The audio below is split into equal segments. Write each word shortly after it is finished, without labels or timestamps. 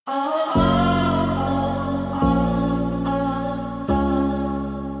Hello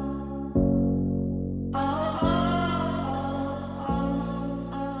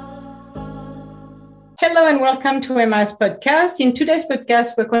and welcome to Emma's podcast. In today's podcast,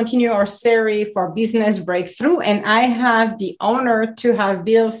 we'll continue our series for business breakthrough. And I have the honor to have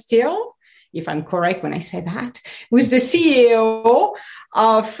Bill Still, if I'm correct when I say that, who's the CEO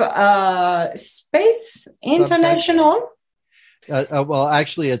of Space International. Well,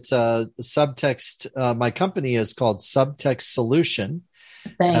 actually, it's Subtext. My company is called Subtext Solution.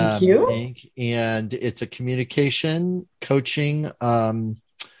 Thank you. Inc., and it's a communication coaching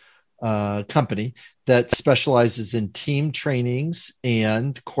company that specializes in team trainings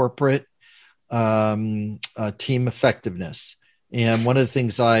and corporate team effectiveness. And one of the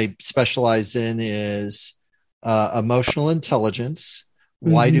things I specialize in is emotional intelligence.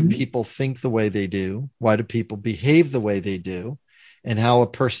 Why do people think the way they do? Why do people behave the way they do? And how a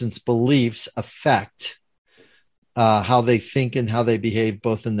person's beliefs affect how they think and how they behave,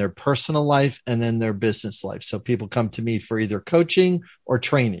 both in their personal life and in their business life. So people come to me for either coaching or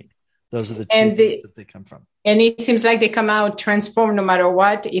training. Those are the two things that they come from. And it seems like they come out transformed no matter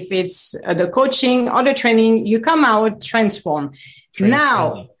what. If it's the coaching or the training, you come out transformed.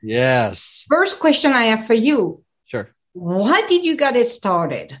 Now, yes. First question I have for you. Sure. What did you get it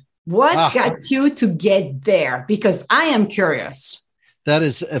started? What got you to get there? Because I am curious. That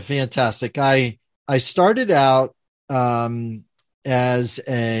is fantastic. I started out as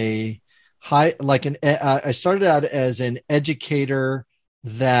I started out as an educator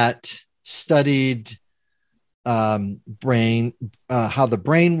that studied how the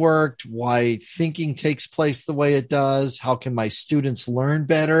brain worked, why thinking takes place the way it does, how can my students learn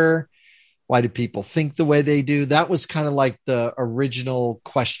better, why do people think the way they do. That was kind of like the original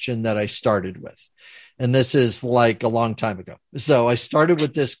question that I started with. And this is like a long time ago. So I started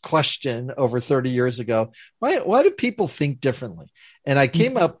with this question over 30 years ago. Why do people think differently? And I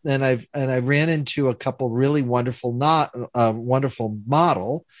came up and I ran into a couple really wonderful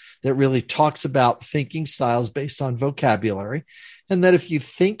model that really talks about thinking styles based on vocabulary. And that if you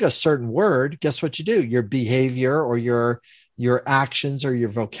think a certain word, guess what you do? Your behavior or your actions or your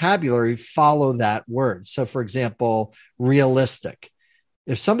vocabulary follow that word. So for example, realistic.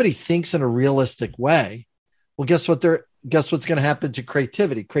 If somebody thinks in a realistic way, well, guess what's going to happen to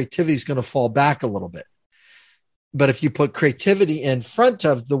creativity? Creativity is going to fall back a little bit. But if you put creativity in front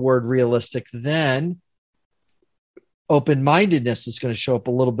of the word realistic, then open-mindedness is going to show up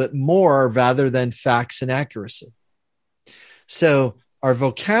a little bit more rather than facts and accuracy. So our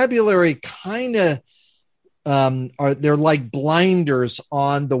vocabulary kind of they're like blinders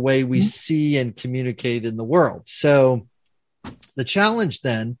on the way we see and communicate in the world. So the challenge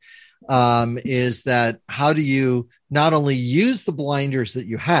then is that how do you not only use the blinders that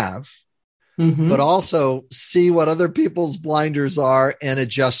you have, but also see what other people's blinders are and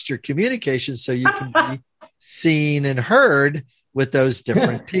adjust your communication so you can be seen and heard with those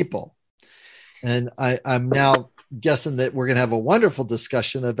different people. And I'm now guessing that we're going to have a wonderful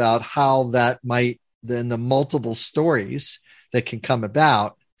discussion about how that might, then the multiple stories that can come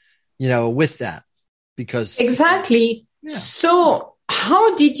about, with that. Because exactly. Yeah. So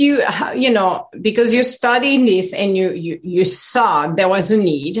how did you, because you're studying this and you saw there was a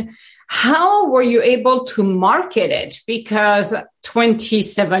need, how were you able to market it? Because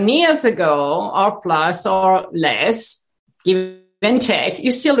 27 years ago or plus or less, give and take,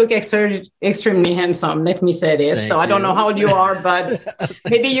 you still look extremely handsome. Let me say this. Thank I don't know how old you are, but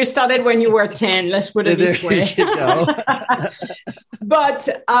maybe you started when you were 10. Let's put it this way. But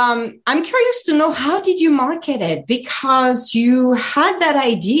I'm curious to know, how did you market it? Because you had that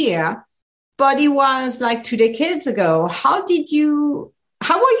idea, but it was like 2 decades ago. How were you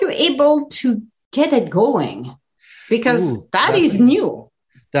able to get it going? Because that is new.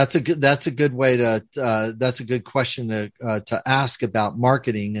 That's a good way to, that's a good question to ask about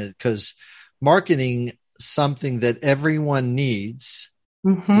marketing, because marketing, something that everyone needs,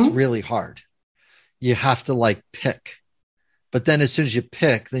 is really hard. You have to pick, but then as soon as you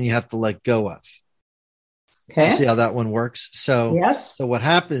pick, then you have to let go of. Okay. See how that one works? So, yes. So what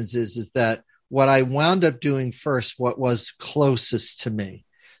happens is that what I wound up doing first, what was closest to me.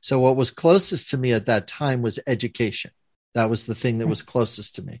 So what was closest to me at that time was education. That was the thing that was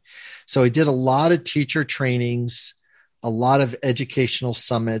closest to me. So I did a lot of teacher trainings, a lot of educational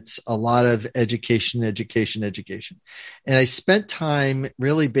summits, a lot of education. And I spent time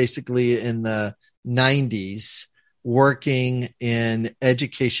really basically in the 90s working in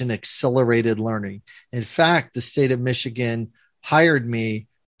education accelerated learning. In fact, the state of Michigan hired me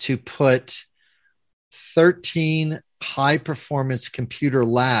to put 13 high performance computer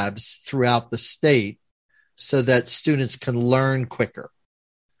labs throughout the state so that students can learn quicker.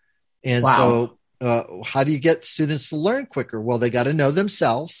 And so how do you get students to learn quicker? Well, they got to know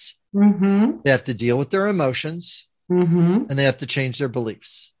themselves. They have to deal with their emotions, and they have to change their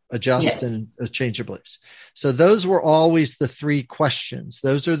beliefs, adjust and change their beliefs. So those were always the three questions.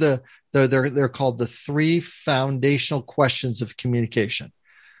 Those are they're called the three foundational questions of communication.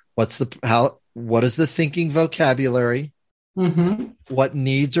 What is the thinking vocabulary? What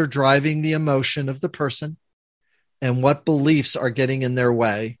needs are driving the emotion of the person? And what beliefs are getting in their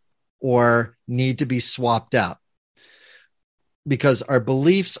way or need to be swapped out? Because our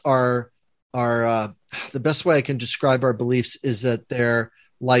beliefs are the best way I can describe our beliefs is that they're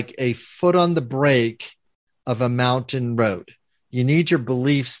like a foot on the brake of a mountain road. You need your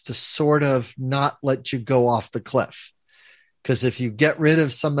beliefs to sort of not let you go off the cliff. Because if you get rid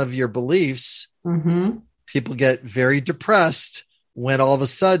of some of your beliefs, people get very depressed when all of a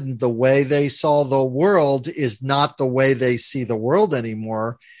sudden the way they saw the world is not the way they see the world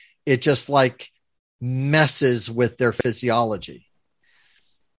anymore. It just like messes with their physiology.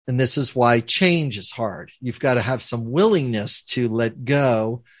 And this is why change is hard. You've got to have some willingness to let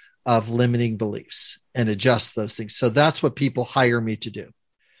go of limiting beliefs and adjust those things. So that's what people hire me to do.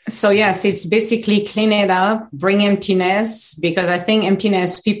 So yes, it's basically clean it up, bring emptiness, because I think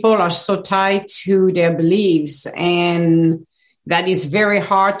emptiness, people are so tied to their beliefs, and that is very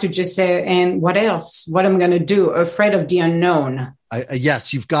hard to just say, and what else? What am I going to do? Afraid of the unknown.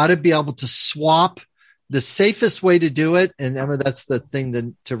 Yes, you've got to be able to swap. The safest way to do it, and Emma, that's the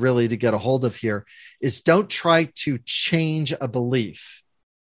thing to really get a hold of here, is don't try to change a belief.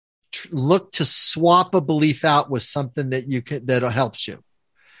 Look to swap a belief out with something that helps you.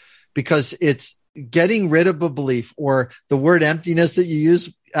 Because it's getting rid of a belief, or the word emptiness that you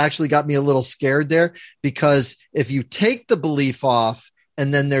use actually got me a little scared there, because if you take the belief off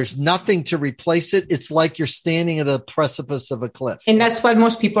and then there's nothing to replace it, it's like you're standing at a precipice of a cliff. And that's what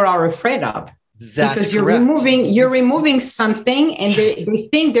most people are afraid of. That's because correct. You're removing something, and they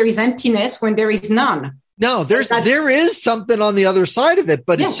think there is emptiness when there is none. No, there is something on the other side of it,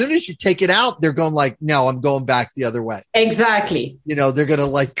 but as soon as you take it out, they're going like, no, I'm going back the other way. Exactly. They're going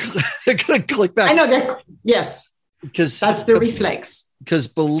to click back. I know because that's the reflex. Because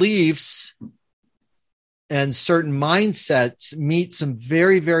beliefs and certain mindsets meet some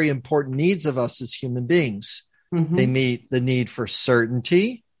very, very important needs of us as human beings. They meet the need for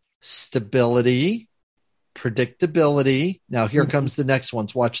certainty, stability, predictability. Now here comes the next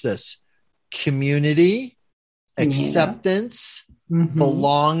ones. Watch this. Community, acceptance,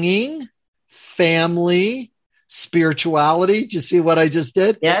 belonging, family, spirituality. Do you see what I just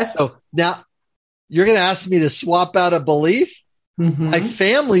did? Yes. So now you're going to ask me to swap out a belief. My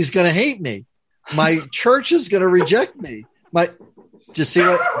family's going to hate me. My church is going to reject me. Do you see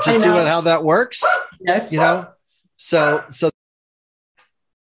how that works? Yes. So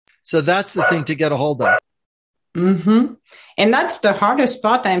that's the thing to get a hold of. And that's the hardest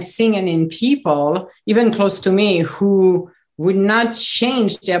part I'm seeing in people, even close to me, who would not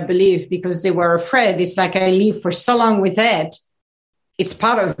change their belief because they were afraid. It's like I live for so long with it. It's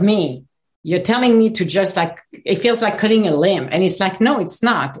part of me. You're telling me to just it feels like cutting a limb. And it's like, no, it's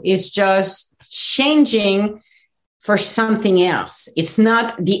not. It's just changing for something else. It's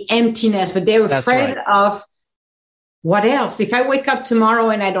not the emptiness, but they're afraid of what else? If I wake up tomorrow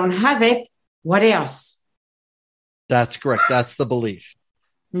and I don't have it, what else? That's correct. That's the belief.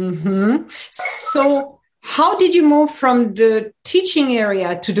 So how did you move from the teaching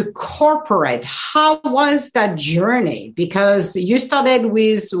area to the corporate? How was that journey? Because you started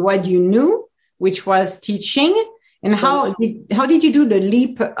with what you knew, which was teaching. And how did you do the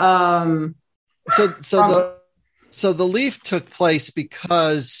leap? So the leap took place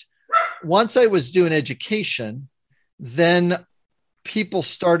because once I was doing education, then people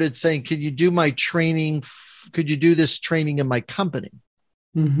started saying, "Can you do my training? Could you do this training in my company?"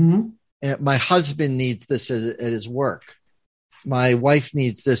 And my husband needs this at his work. My wife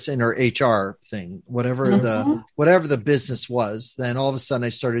needs this in her HR thing, whatever the business was. Then all of a sudden I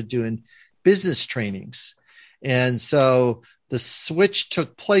started doing business trainings. And so the switch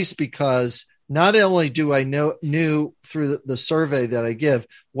took place because not only do I knew through the survey that I give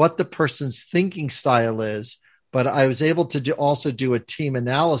what the person's thinking style is, but I was able to also do a team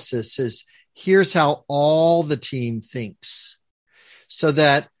analysis. Here's how all the team thinks. So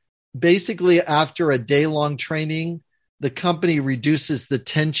that basically after a day-long training, the company reduces the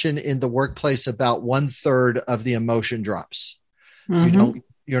tension in the workplace about 1/3 of the emotion drops.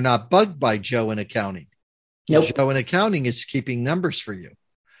 You're not bugged by Joe in accounting. Nope. Joe in accounting is keeping numbers for you.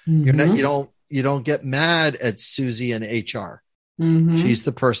 You get mad at Susie in HR. Mm-hmm. She's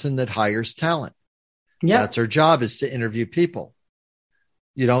the person that hires talent. Yeah. That's her job, is to interview people.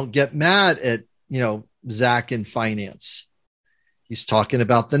 You don't get mad at, Zach in finance. He's talking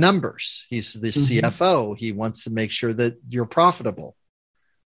about the numbers. He's the CFO. He wants to make sure that you're profitable.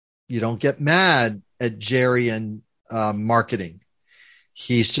 You don't get mad at Jerry in marketing.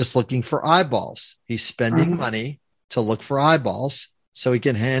 He's just looking for eyeballs. He's spending money to look for eyeballs so he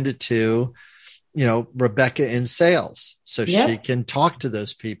can hand it to, Rebecca in sales, so she can talk to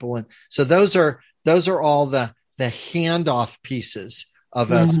those people. And so those are all the handoff pieces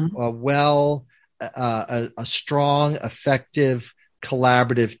of a strong, effective,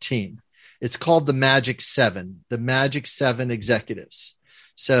 collaborative team. It's called the Magic Seven executives.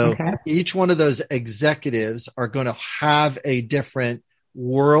 So each one of those executives are going to have a different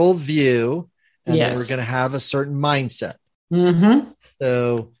worldview, and they're going to have a certain mindset.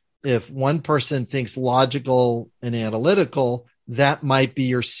 So if one person thinks logical and analytical, that might be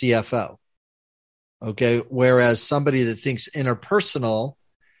your CFO. Okay. Whereas somebody that thinks interpersonal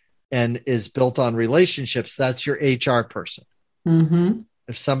and is built on relationships, that's your HR person.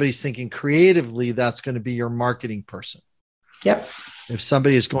 If somebody's thinking creatively, that's going to be your marketing person. Yep. If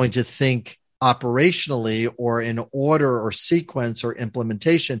somebody is going to think operationally or in order or sequence or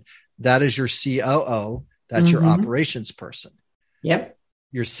implementation, that is your COO. That's your operations person. Yep.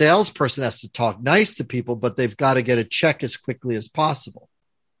 Your salesperson has to talk nice to people, but they've got to get a check as quickly as possible.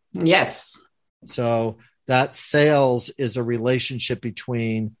 Yes. So that sales is a relationship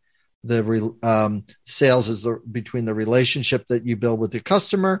between between the relationship that you build with your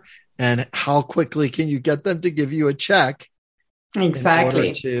customer and how quickly can you get them to give you a check. Exactly. In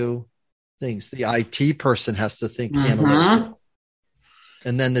order to things. The IT person has to think analytically.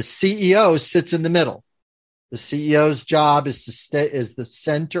 And then the CEO sits in the middle. The CEO's job is is the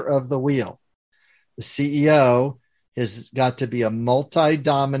center of the wheel. The CEO has got to be a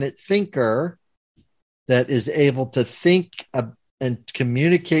multi-dominant thinker that is able to think and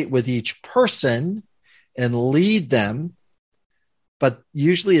communicate with each person and lead them. But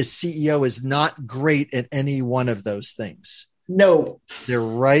usually a CEO is not great at any one of those things. No. They're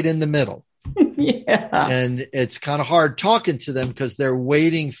right in the middle. And it's kind of hard talking to them because they're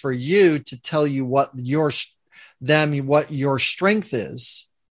waiting for you to tell you what your strength is.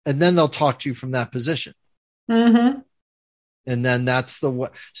 And then they'll talk to you from that position. And then that's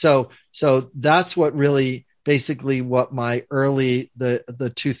so that's what really basically what my early, the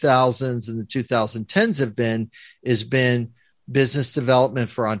 2000s and the 2010s have been business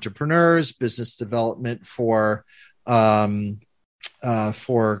development for entrepreneurs, business development for companies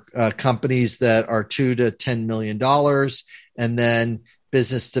that are $2 to $10 million, and then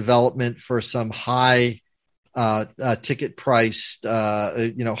business development for some high ticket priced,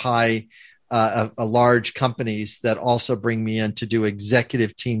 large companies that also bring me in to do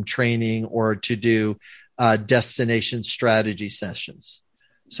executive team training or to do destination strategy sessions.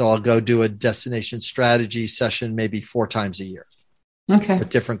 So I'll go do a destination strategy session maybe 4 times a year. Okay. With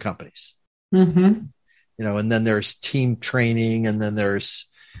different companies. And then there's team training, and then there's,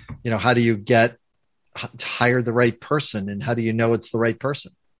 how do you get to hire the right person, and how do you know it's the right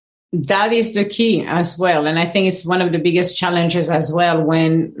person? That is the key as well. And I think it's one of the biggest challenges as well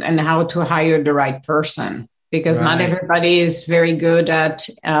and how to hire the right person, because not everybody is very good at,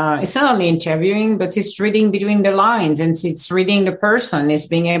 it's not only interviewing, but it's reading between the lines, and it's reading the person. It's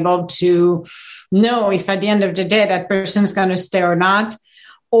being able to know if at the end of the day that person's going to stay or not,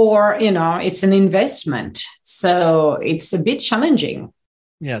 or, it's an investment. So it's a bit challenging.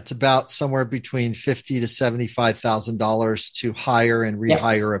 Yeah, it's about somewhere between $50,000 to $75,000 to hire and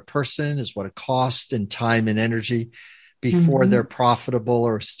rehire a person is what it costs in time and energy before they're profitable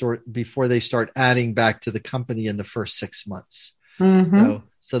or before they start adding back to the company in the first 6 months. So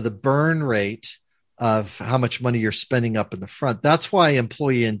the burn rate of how much money you're spending up in the front, that's why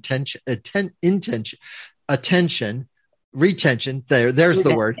employee retention, there's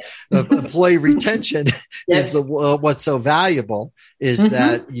the word. Employee retention is what's so valuable is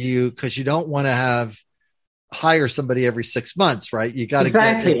that because you don't want to hire somebody every 6 months, right? You got to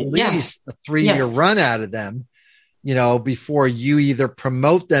get at least a 3-year run out of them, before you either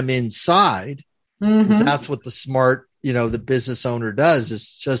promote them inside. That's what the smart, the business owner does,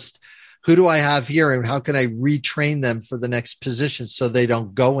 is just, who do I have here and how can I retrain them for the next position so they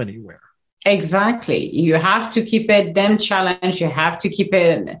don't go anywhere? Exactly. You have to keep them challenged. You have to keep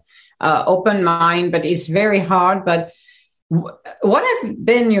it open mind, but it's very hard. But what have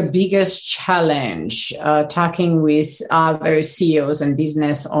been your biggest challenge talking with other CEOs and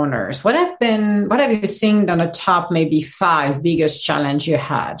business owners? What have you seen on the top maybe 5 biggest challenge you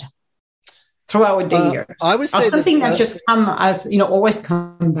had throughout the year? I would say something that just come as, always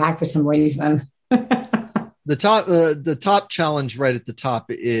come back for some reason. The top challenge right at the top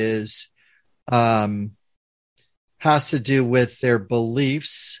is has to do with their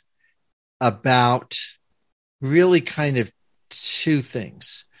beliefs about really kind of two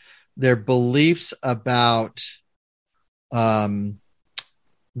things. Their beliefs about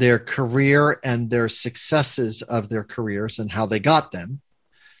their career and their successes of their careers and how they got them.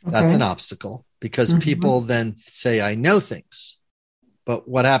 Okay. That's an obstacle because people then say, I know things. But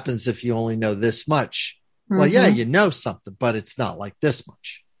what happens if you only know this much? Well, yeah, you know something, but it's not like this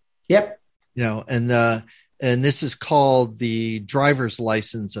much. Yep. And this is called the driver's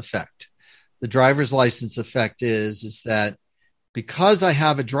license effect. The driver's license effect is that because I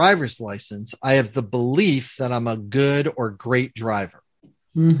have a driver's license, I have the belief that I'm a good or great driver.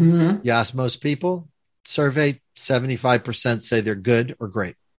 You ask most people, survey, 75% say they're good or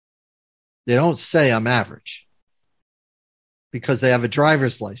great. They don't say I'm average because they have a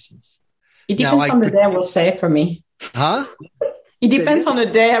driver's license. It depends on the day, I will say, for me. Huh? It depends on the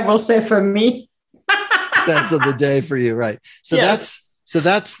day, I will say, for me. Depends on the day for you, right? So yes.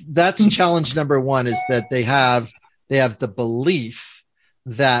 that's challenge number one, is that they have the belief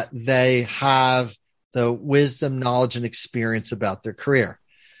that they have the wisdom, knowledge, and experience about their career.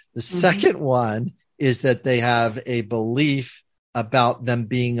 The second one is that they have a belief about them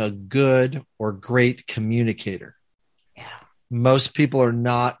being a good or great communicator. Yeah. Most people are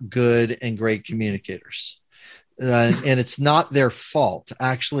not good and great communicators. And it's not their fault.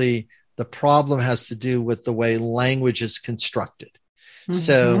 Actually, the problem has to do with the way language is constructed.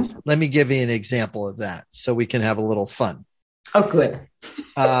 So let me give you an example of that so we can have a little fun. Oh, good.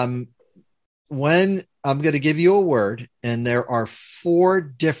 When I'm going to give you a word, and there are 4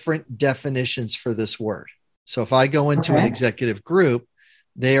 different definitions for this word. So if I go into an executive group,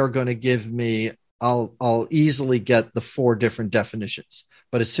 they are going to give me, I'll easily get the 4 different definitions.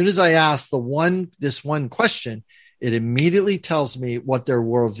 But as soon as I ask this one question, it immediately tells me what their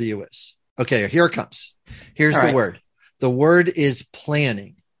worldview is. Okay, here it comes. Here's the word. The word is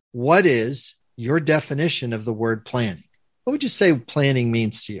planning. What is your definition of the word planning? What would you say planning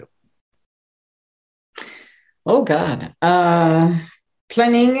means to you? Oh, God.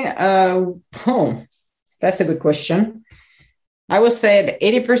 Planning. That's a good question. I would say that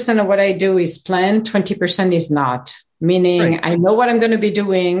 80% of what I do is plan, 20% is not. Meaning I know what I'm going to be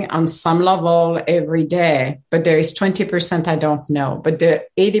doing on some level every day, but there is 20% I don't know. But the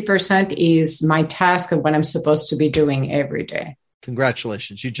 80% is my task of what I'm supposed to be doing every day.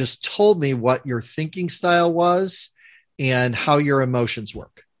 Congratulations. You just told me what your thinking style was and how your emotions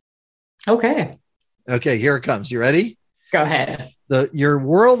work. Okay, here it comes. You ready? Go ahead. Your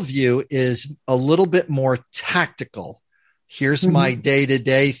worldview is a little bit more tactical. Here's my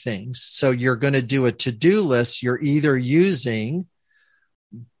day-to-day things. So you're going to do a to-do list. You're either using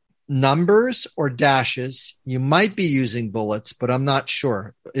numbers or dashes. You might be using bullets, but I'm not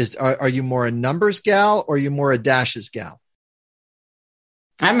sure. Are you more a numbers gal or are you more a dashes gal?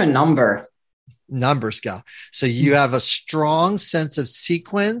 I'm a numbers gal. So you have a strong sense of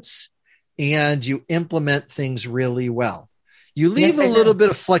sequence and you implement things really well. You leave a little bit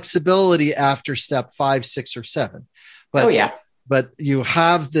of flexibility after step 5, 6, or 7. But, but you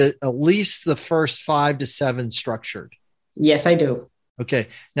have at least the first 5 to 7 structured. Yes, I do. Okay.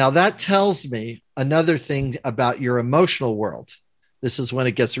 Now that tells me another thing about your emotional world. This is when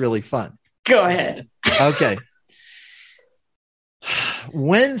it gets really fun. Go ahead. Okay.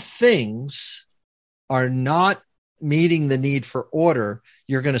 When things are not meeting the need for order,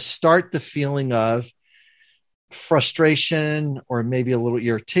 you're going to start the feeling of frustration or maybe a little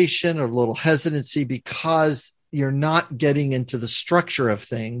irritation or a little hesitancy because you're not getting into the structure of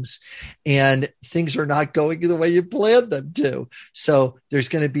things and things are not going the way you planned them to. So there's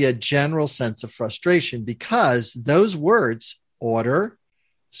going to be a general sense of frustration because those words, order,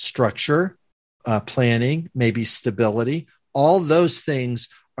 structure, planning, maybe stability, all those things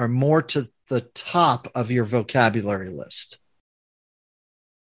are more to the top of your vocabulary list.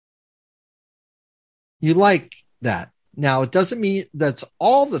 You like that. Now, it doesn't mean that's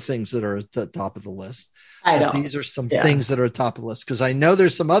all the things that are at the top of the list. I know. These are some things that are at the top of the list because I know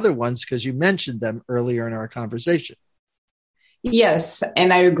there's some other ones because you mentioned them earlier in our conversation. Yes,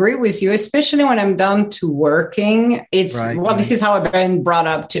 and I agree with you, especially when I'm done to working. This is how I've been brought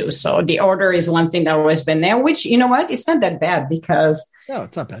up too. So the order is one thing that always been there, which, you know what, it's not that bad because... No,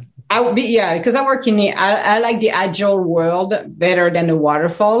 it's not bad. Because I work I like the agile world better than the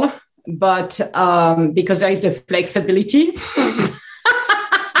waterfall. But because there is the flexibility.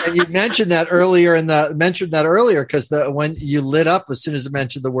 And you mentioned that earlier because when you lit up as soon as it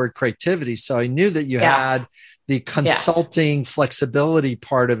mentioned the word creativity. So I knew that you had the consulting flexibility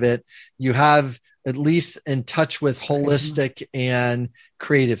part of it. You have at least in touch with holistic and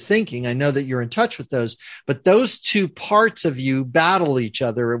creative thinking. I know that you're in touch with those, but those two parts of you battle each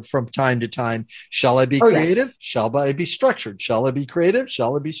other from time to time. Shall I be creative? Yeah. Shall I be structured? Shall I be creative?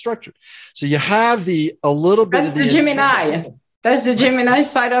 Shall I be structured? So you have a little bit of the Gemini. That's the Gemini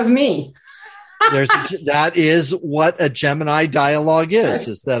side of me. That is what a Gemini dialogue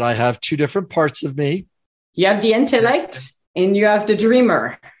is that I have two different parts of me. You have the intellect and you have the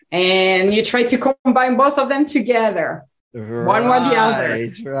dreamer, and you try to combine both of them together. One or the other.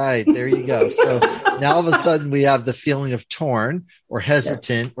 Right. There you go. So now all of a sudden we have the feeling of torn or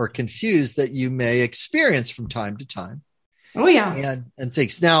hesitant or confused that you may experience from time to time. Oh, yeah. And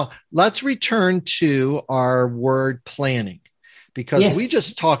things. Now let's return to our word planning, because we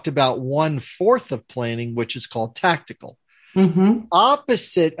just talked about 1/4 of planning, which is called tactical. Mm-hmm.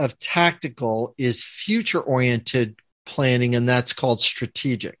 Opposite of tactical is future-oriented planning, and that's called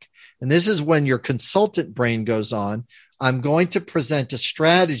strategic. And this is when your consultant brain goes on. I'm going to present a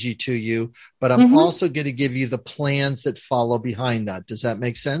strategy to you, but I'm also going to give you the plans that follow behind that. Does that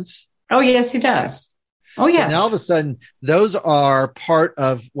make sense? Oh, yes, it does. Oh, yes. So now all of a sudden, those are part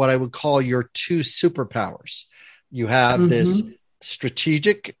of what I would call your two superpowers. You have this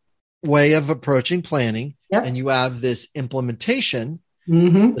strategic way of approaching planning, and you have this implementation,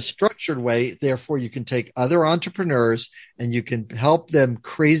 the structured way. Therefore, you can take other entrepreneurs and you can help them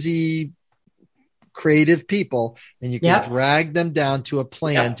crazy creative people, and you can drag them down to a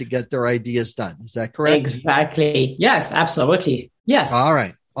plan to get their ideas done. Is that correct? Exactly. Yes, absolutely. Yes. All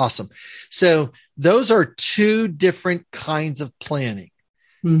right. Awesome. So those are two different kinds of planning.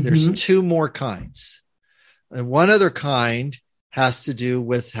 There's two more kinds. And one other kind has to do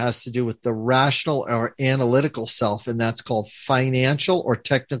with the rational or analytical self, and that's called financial or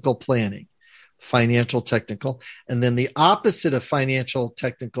technical planning. Financial technical. And then the opposite of financial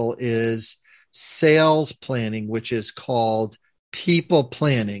technical is sales planning, which is called people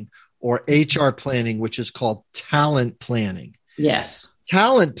planning, or HR planning, which is called talent planning. Yes.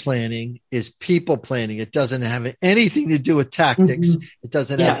 Talent planning is people planning. It doesn't have anything to do with tactics. It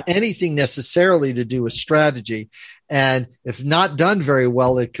doesn't have anything necessarily to do with strategy. And if not done very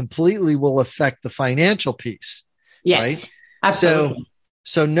well, it completely will affect the financial piece. Yes, right? Absolutely.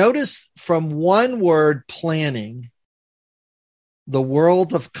 So notice from one word, planning, the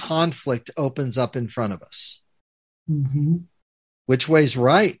world of conflict opens up in front of us. Which way's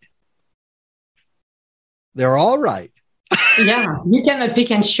right? They're all right. Yeah, you cannot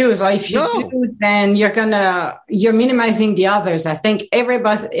pick and choose. Or if you do, then you're minimizing the others. I think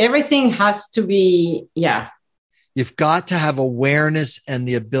everything has to be, You've got to have awareness and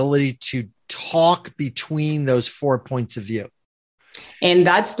the ability to talk between those 4 points of view. And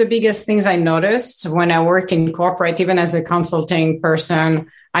that's the biggest things I noticed when I worked in corporate, even as a consulting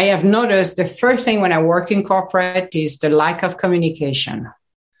person. I have noticed the first thing when I work in corporate is the lack of communication.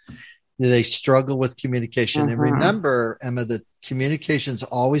 They struggle with communication. And remember, Emma, that communication's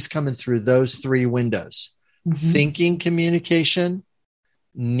always coming through those three windows. Thinking communication,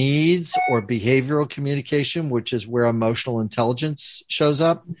 needs or behavioral communication, which is where emotional intelligence shows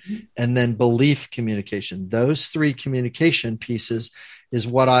up, and then belief communication. Those three communication pieces is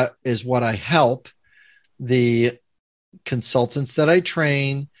what I help the consultants that I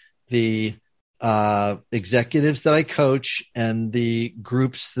train, the executives that I coach, and the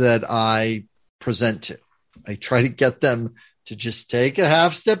groups that I present to. I try to get them to just take a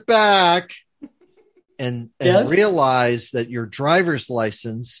half step back and realize that your driver's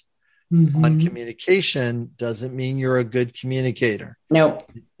license on communication doesn't mean you're a good communicator. No.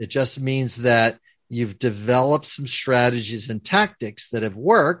 It just means that you've developed some strategies and tactics that have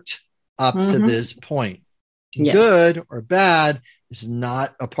worked up to this point. Yes. Good or bad is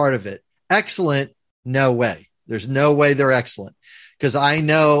not a part of it. Excellent, no way. There's no way they're excellent. Because I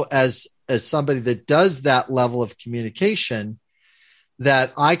know as somebody that does that level of communication,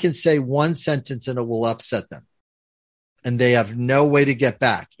 that I can say one sentence and it will upset them. And they have no way to get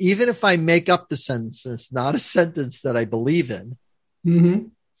back. Even if I make up the sentence, it's not a sentence that I believe in.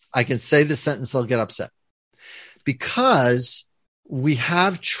 I can say the sentence, they'll get upset. Because we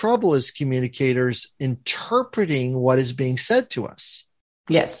have trouble as communicators interpreting what is being said to us.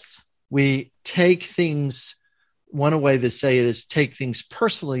 Yes. We take things, one way to say it is take things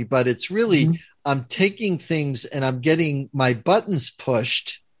personally, but it's really, I'm taking things and I'm getting my buttons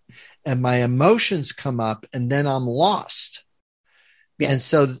pushed and my emotions come up and then I'm lost. Yes. And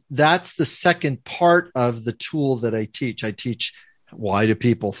so that's the second part of the tool that I teach. I teach Why do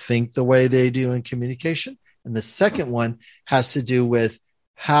people think the way they do in communication? And the second one has to do with,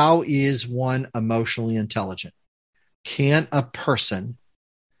 how is one emotionally intelligent? Can a person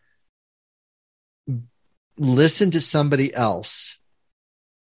listen to somebody else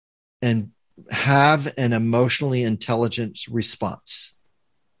and have an emotionally intelligent response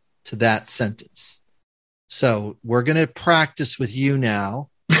to that sentence? So we're going to practice with you now,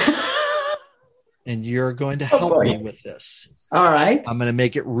 and you're going to help me with this. All right. I'm going to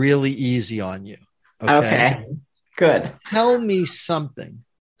make it really easy on you. Okay. Good. Tell me something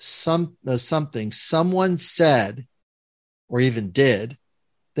someone said or even did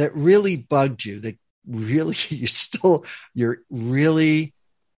that really bugged you, that really you're really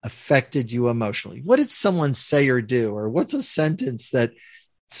affected you emotionally. What did someone say or do? Or what's a sentence that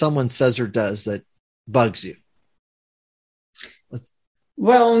someone says or does that bugs you?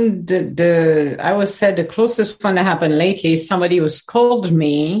 Well, I would say the closest one that happened lately, somebody who scolded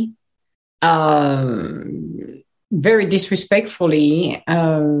me very disrespectfully,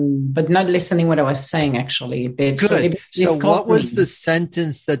 but not listening what I was saying, actually. Good. So what was the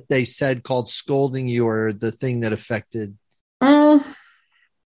sentence that they said called scolding you, or the thing that affected? This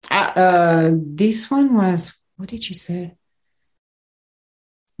one was, what did she say?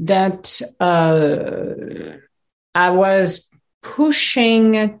 That I was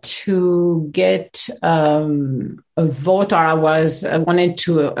pushing to get a vote, or I wanted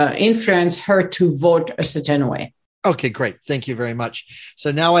to influence her to vote a certain way. Okay, great. Thank you very much.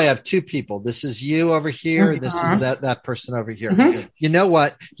 So now I have two people. This is you over here. This is that person over here. Mm-hmm. You know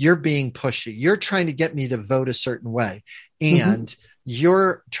what? You're being pushy. You're trying to get me to vote a certain way. And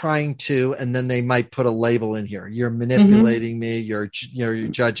you're trying to, and then they might put a label in here. You're manipulating me. You're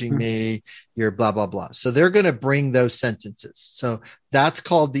judging me. You're blah, blah, blah. So they're going to bring those sentences. So that's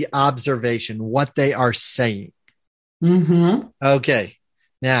called the observation, what they are saying. Okay.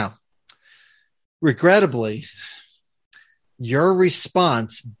 Now, regrettably, your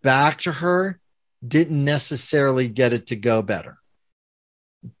response back to her didn't necessarily get it to go better.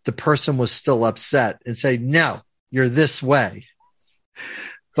 The person was still upset and say, no, you're this way.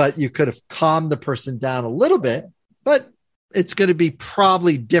 But you could have calmed the person down a little bit, but it's going to be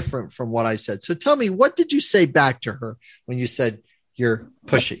probably different from what I said. So tell me, what did you say back to her when you said you're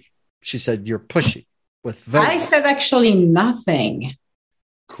pushy? She said, you're pushy with voting. I said actually nothing.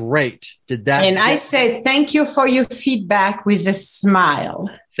 Great. Did that? And I said, thank you for your feedback with a smile.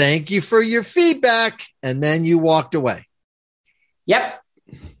 Thank you for your feedback. And then you walked away. Yep.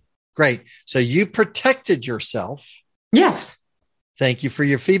 Great. So you protected yourself. Yes. Thank you for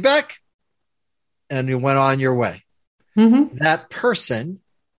your feedback. And you went on your way. That person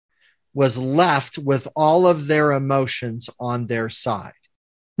was left with all of their emotions on their side.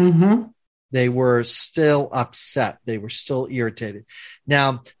 They were still upset. They were still irritated.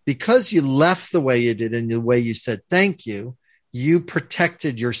 Now, because you left the way you did and the way you said thank you, you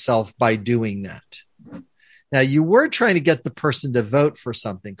protected yourself by doing that. Now, you were trying to get the person to vote for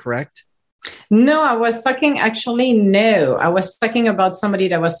something, correct? No, I was talking about somebody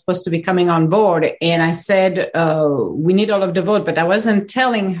that was supposed to be coming on board. And I said, we need all of the vote, but I wasn't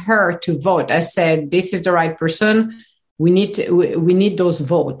telling her to vote. I said, this is the right person. We need those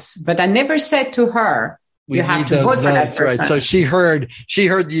votes. But I never said to her, you have to vote for that person. Right. So she heard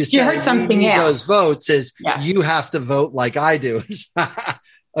you say, she heard something else. Those votes is you have to vote like I do.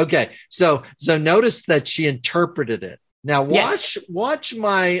 Okay. So notice that she interpreted it. Now watch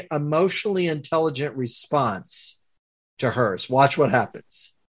my emotionally intelligent response to hers. Watch what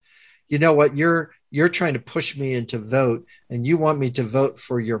happens. You know what? You're trying to push me into vote, and you want me to vote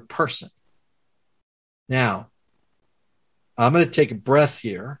for your person. Now, I'm going to take a breath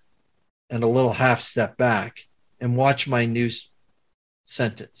here and a little half step back and watch my new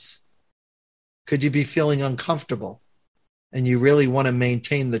sentence. Could you be feeling uncomfortable and you really want to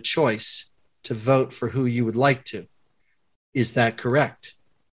maintain the choice to vote for who you would like to? Is that correct?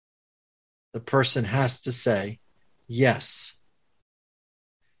 The person has to say yes.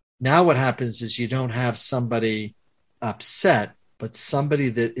 Now what happens is you don't have somebody upset, but somebody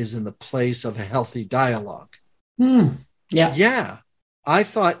that is in the place of a healthy dialogue. Yeah. I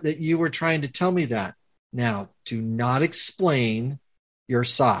thought that you were trying to tell me that. Now, do not explain your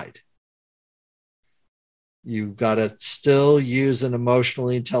side. You've got to still use an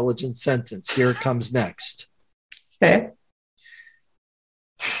emotionally intelligent sentence. Here it comes next. Okay.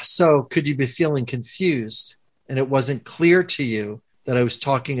 So could you be feeling confused and it wasn't clear to you that I was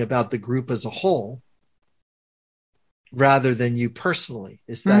talking about the group as a whole rather than you personally?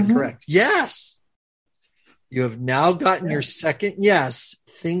 Is that correct? Yes. You have now gotten your second yes.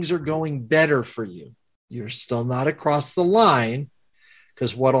 Things are going better for you. You're still not across the line,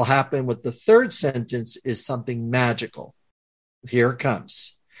 because what'll happen with the third sentence is something magical. Here it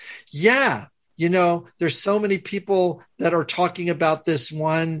comes. Yeah, there's so many people that are talking about this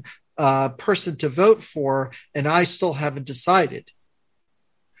one person to vote for, and I still haven't decided.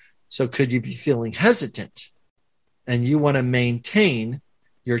 So could you be feeling hesitant and you want to maintain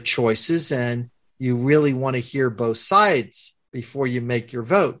your choices and you really want to hear both sides before you make your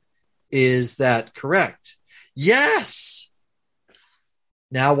vote? Is that correct? Yes.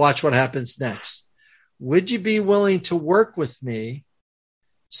 Now watch what happens next. Would you be willing to work with me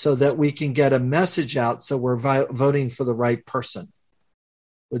so that we can get a message out so we're voting for the right person?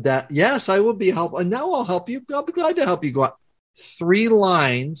 Would that? Yes, I will be helpful. And now I'll help you. I'll be glad to help you go out. 3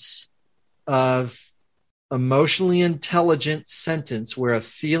 lines of emotionally intelligent sentence where a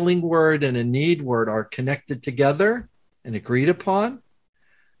feeling word and a need word are connected together and agreed upon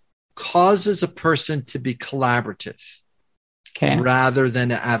causes a person to be collaborative rather than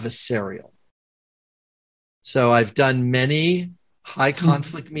adversarial. So I've done many high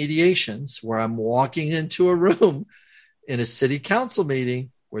conflict mediations where I'm walking into a room in a city council meeting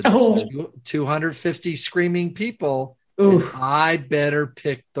where there's 250 screaming people, and I better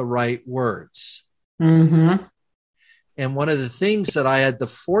pick the right words. Mm-hmm. And one of the things that I had the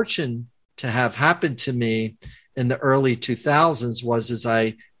fortune to have happen to me in the early 2000s was as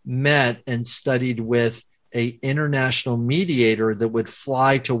I met and studied with an international mediator that would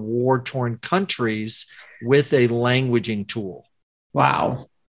fly to war-torn countries with a languaging tool. Wow.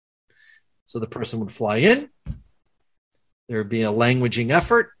 So the person would fly in. There would be a languaging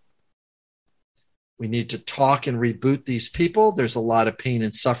effort. We need to talk and reboot these people. There's a lot of pain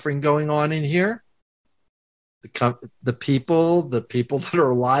and suffering going on in here. The people that are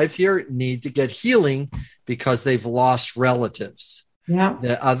alive here need to get healing because they've lost relatives. Yeah.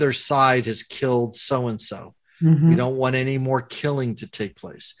 The other side has killed so-and-so. Mm-hmm. We don't want any more killing to take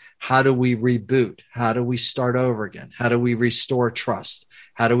place. How do we reboot? How do we start over again? How do we restore trust?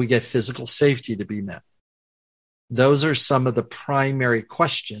 How do we get physical safety to be met? Those are some of the primary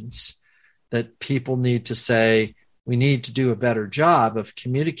questions that people need to say. We need to do a better job of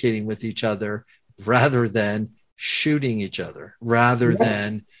communicating with each other rather than shooting each other, rather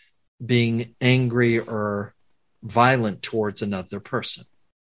than being angry or violent towards another person.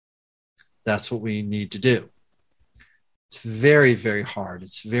 That's what we need to do. It's very, very hard.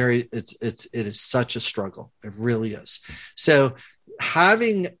 It is such a struggle. It really is. So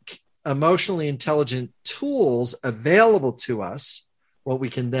having emotionally intelligent tools available to us, what we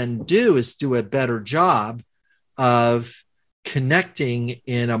can then do is do a better job of connecting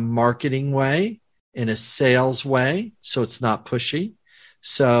in a marketing way, in a sales way, so it's not pushy.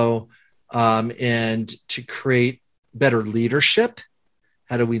 So, and to create better leadership.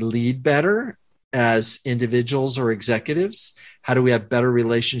 How do we lead better as individuals or executives? How do we have better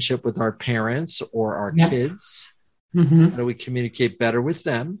relationship with our parents or our kids? Mm-hmm. How do we communicate better with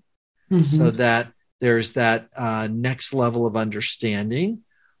them so that there's that next level of understanding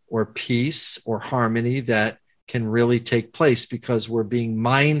or peace or harmony that can really take place because we're being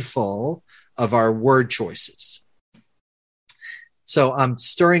mindful of our word choices. So I'm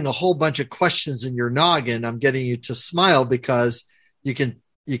stirring a whole bunch of questions in your noggin. I'm getting you to smile because you can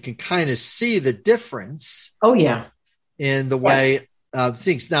kind of see the difference. Oh, yeah. In the way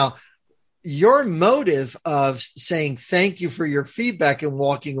things. Now, your motive of saying thank you for your feedback and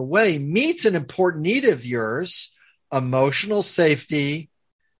walking away meets an important need of yours: emotional safety,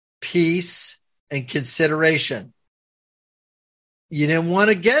 peace, and consideration. You didn't want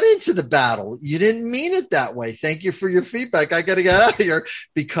to get into the battle. You didn't mean it that way. Thank you for your feedback. I got to get out of here,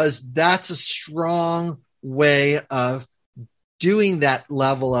 because that's a strong way of doing that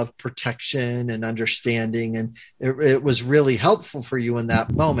level of protection and understanding. And it was really helpful for you in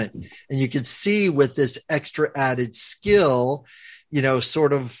that moment. And you could see with this extra added skill,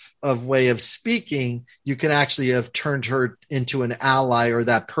 sort of way of speaking, you can actually have turned her into an ally, or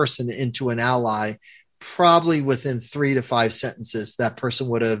that person into an ally. Probably within 3 to 5 sentences, that person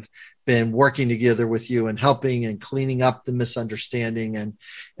would have been working together with you and helping and cleaning up the misunderstanding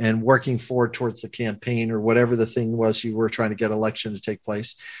and working forward towards the campaign or whatever the thing was you were trying to get election to take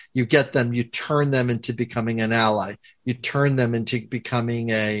place. You get them, you turn them into becoming an ally. You turn them into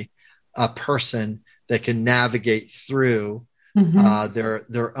becoming a person that can navigate through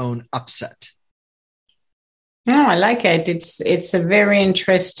their own upset. No, I like it. It's a very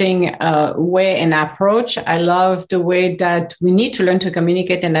interesting way and approach. I love the way that we need to learn to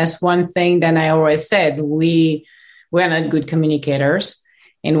communicate. And that's one thing that I always said, we're not good communicators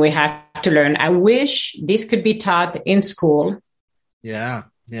and we have to learn. I wish this could be taught in school. Yeah.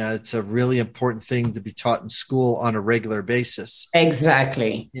 Yeah, it's a really important thing to be taught in school on a regular basis.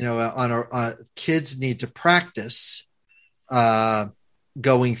 Exactly. Kids need to practice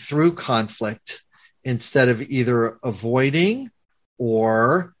going through conflict instead of either avoiding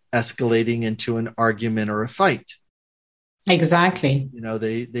or escalating into an argument or a fight. Exactly.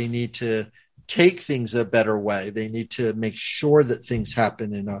 They need to take things a better way. They need to make sure that things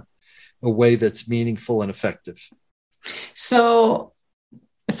happen in a way that's meaningful and effective. So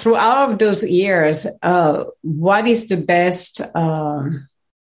throughout those years, what is the best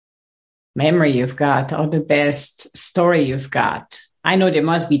memory you've got, or the best story you've got? I know there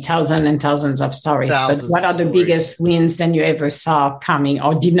must be thousands and thousands of stories, but what are the biggest wins that you ever saw coming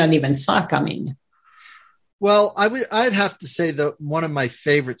or did not even saw coming? Well, I'd have to say that one of my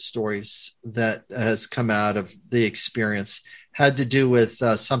favorite stories that has come out of the experience had to do with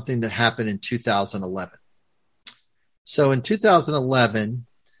something that happened in 2011. So in 2011,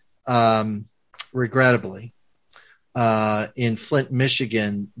 regrettably, in Flint,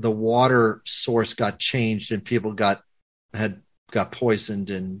 Michigan, the water source got changed and people got poisoned,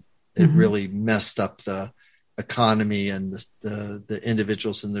 and it really messed up the economy and the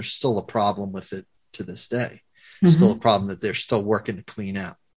individuals. And there's still a problem with it to this day. Still a problem that they're still working to clean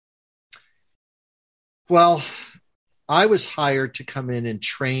out. Well, I was hired to come in and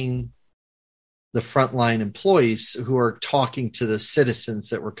train the frontline employees who are talking to the citizens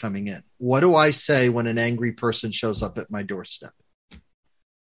that were coming in. What do I say when an angry person shows up at my doorstep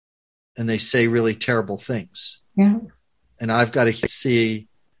and they say really terrible things? Yeah. And I've got to see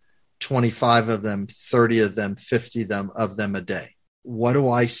 25 of them, 30 of them, 50 of them a day.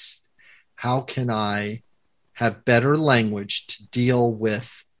 How can I have better language to deal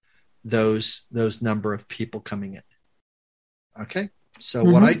with those number of people coming in? Okay. So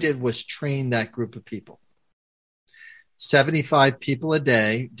what I did was train that group of people, 75 people a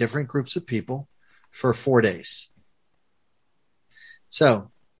day, different groups of people for 4 days.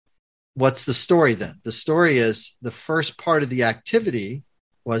 So what's the story then? The story is the first part of the activity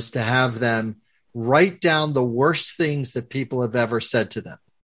was to have them write down the worst things that people have ever said to them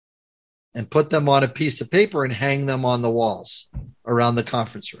and put them on a piece of paper and hang them on the walls around the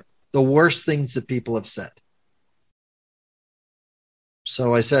conference room. The worst things that people have said.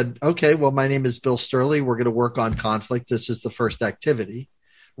 So I said, okay, well, my name is Bill Sturley. We're going to work on conflict. This is the first activity.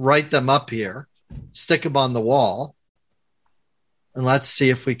 Write them up here, stick them on the wall, and let's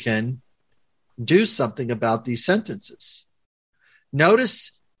see if we can do something about these sentences.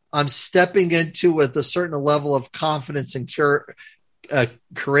 Notice I'm stepping into with a certain level of confidence and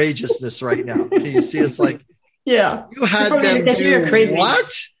courageousness right now. Can you see? It's like, yeah, you had them do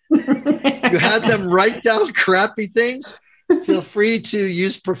what? You had them write down crappy things. Feel free to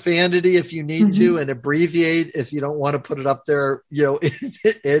use profanity if you need to, and abbreviate if you don't want to put it up there,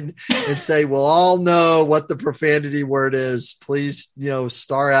 and say, we'll all know what the profanity word is. Please,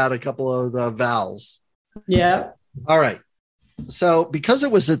 star out a couple of the vowels. Yeah. All right. So because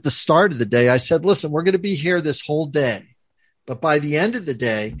it was at the start of the day, I said, listen, we're going to be here this whole day. But by the end of the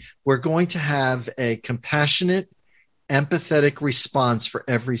day, we're going to have a compassionate, empathetic response for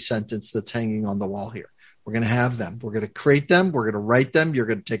every sentence that's hanging on the wall here. We're going to have them. We're going to create them. We're going to write them. You're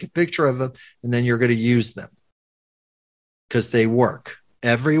going to take a picture of them, and then you're going to use them because they work.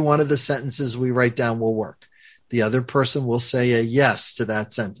 Every one of the sentences we write down will work. The other person will say a yes to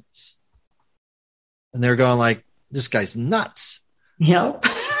that sentence. And they're going like, this guy's nuts. Yep.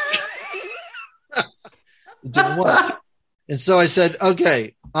 Doing what? And so I said,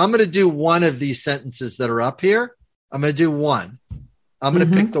 okay, I'm going to do one of these sentences that are up here. I'm going to do one. I'm going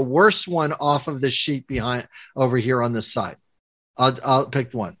to pick the worst one off of the sheet behind over here on the side. I'll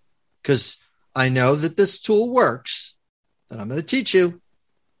pick one because I know that this tool works, and I'm going to teach you.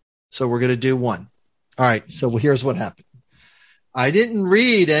 So we're going to do one. All right. So here's what happened. I didn't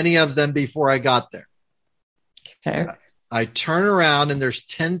read any of them before I got there. Okay. I turn around and there's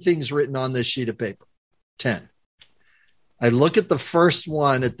 10 things written on this sheet of paper. 10. I look at the first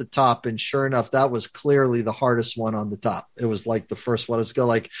one at the top, and sure enough, that was clearly the hardest one on the top. It was like the first one. It's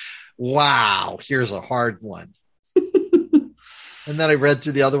like, wow, here's a hard one. And then I read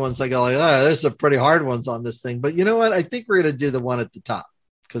through the other ones. I go like, oh, there's some pretty hard ones on this thing. But you know what? I think we're going to do the one at the top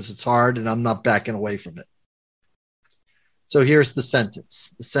because it's hard and I'm not backing away from it. So here's the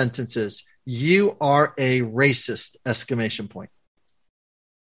sentence. The sentence is, you are a racist, exclamation point.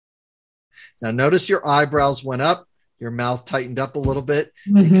 Now notice your eyebrows went up. Your mouth tightened up a little bit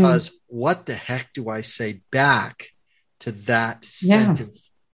because what the heck do I say back to that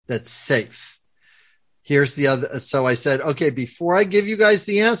sentence that's safe? Here's the other. So I said, okay, before I give you guys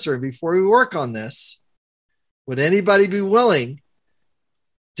the answer, before we work on this, would anybody be willing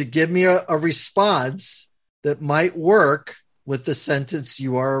to give me a response that might work with the sentence,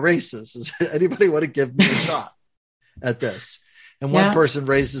 "You are a racist." Does anybody want to give me a shot at this? And one person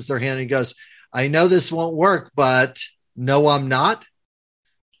raises their hand and goes, "I know this won't work, but no, I'm not."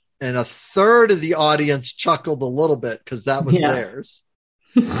 And a third of the audience chuckled a little bit because that was theirs.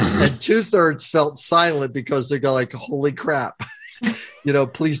 And 2/3 felt silent because they go like, "Holy crap,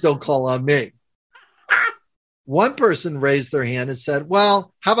 please don't call on me." One person raised their hand and said,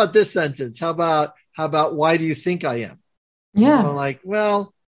 "Well, how about this sentence? How about why do you think I am?" Yeah. I'm like,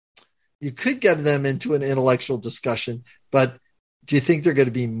 well, you could get them into an intellectual discussion, but do you think they're going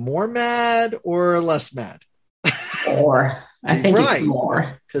to be more mad or less mad? Or I think it's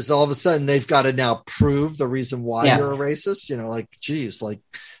more. Because all of a sudden they've got to now prove the reason why you're a racist. Geez,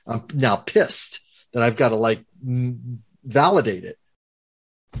 I'm now pissed that I've got to validate it.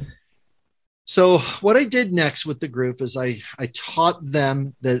 So what I did next with the group is I taught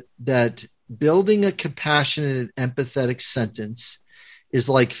them that building a compassionate and empathetic sentence is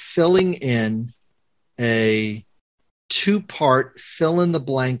like filling in a 2-part fill in the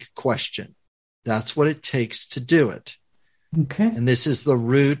blank question. That's what it takes to do it. Okay. And this is the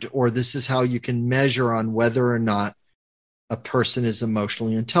root, or this is how you can measure on whether or not a person is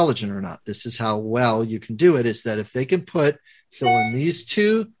emotionally intelligent or not. This is how well you can do it, is that if they can fill in these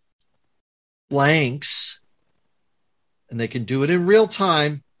 2 blanks and they can do it in real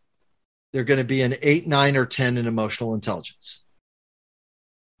time, they're going to be an 8, 9, or 10 in emotional intelligence.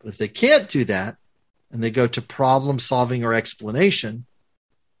 But if they can't do that and they go to problem solving or explanation,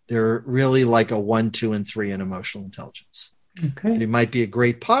 they're really like a 1, 2, and 3 in emotional intelligence. Okay. They might be a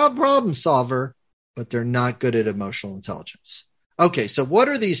great problem solver, but they're not good at emotional intelligence. Okay, so what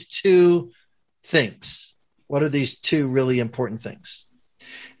are these 2 things? What are these 2 really important things?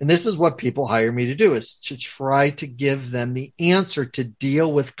 And this is what people hire me to do, is to try to give them the answer to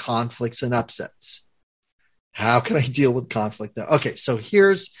deal with conflicts and upsets. How can I deal with conflict though? Okay, so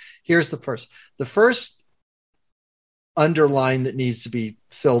here's the first. The first underline that needs to be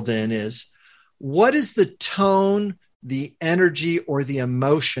filled in is, what is the tone, the energy, or the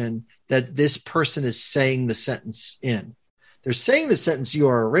emotion that this person is saying the sentence in? They're saying the sentence, "You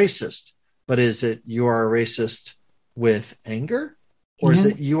are a racist," but is it "You are a racist" with anger? Or is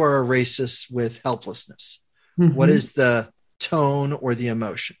it "You are a racist" with helplessness? Mm-hmm. What is the tone or the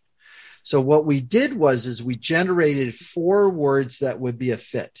emotion? So what we did is we generated 4 words that would be a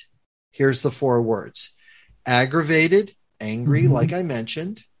fit. Here's the 4 words: aggravated, angry, like I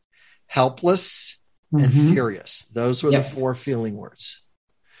mentioned, helpless, and furious. Those were the 4 feeling words.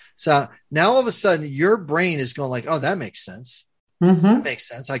 So now all of a sudden your brain is going like, "Oh, that makes sense. That makes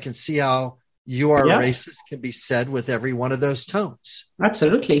sense. I can see how you are a racist can be said with every one of those tones."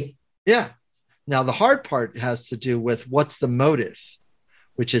 Absolutely. Yeah. Now, the hard part has to do with what's the motive,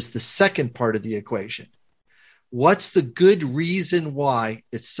 which is the second part of the equation. What's the good reason why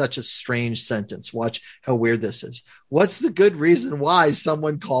it's such a strange sentence? Watch how weird this is. What's the good reason why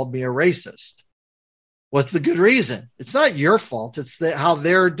someone called me a racist? What's the good reason? It's not your fault. It's how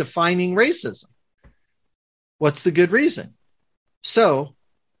they're defining racism. What's the good reason? So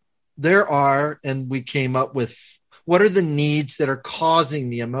and we came up with, what are the needs that are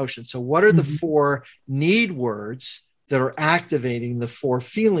causing the emotion? So what are the 4 need words that are activating the 4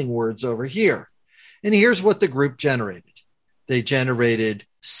 feeling words over here? And here's what the group generated. They generated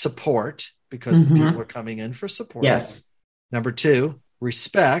support, because the people are coming in for support. Yes. Number 2,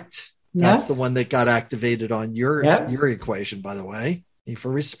 respect. That's the one that got activated on your equation, by the way. Need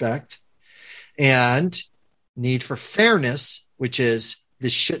for respect. And need for fairness, which is,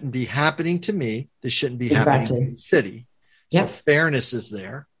 this shouldn't be happening to me. This shouldn't be happening to the city. So fairness is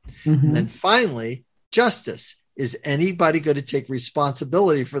there. And then finally, justice. Is anybody going to take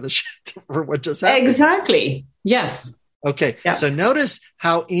responsibility for for what just happened? Exactly. Yes. Okay. Yeah. So notice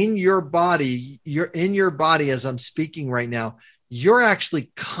how in your body, as I'm speaking right now, you're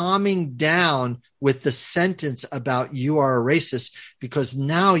actually calming down with the sentence about "You are a racist," because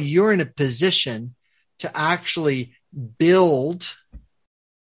now you're in a position to actually build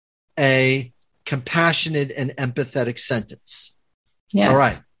a compassionate and empathetic sentence. Yes. All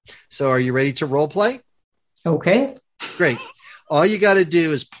right. So are you ready to role play? Okay. Great. All you got to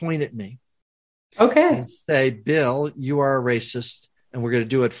do is point at me. Okay. And say, "Bill, you are a racist." And we're going to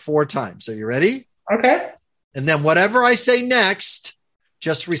do it 4 times. Are you ready? Okay. And then whatever I say next,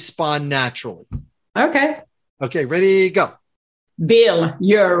 just respond naturally. Okay. Okay. Ready? Go. "Bill,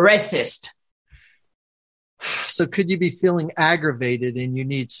 you're a racist." So could you be feeling aggravated and you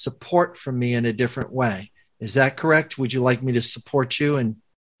need support from me in a different way? Is that correct? Would you like me to support you in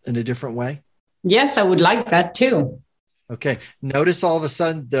a different way? Yes, I would like that too. Okay. Notice all of a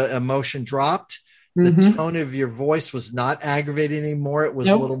sudden the emotion dropped. The tone of your voice was not aggravated anymore. It was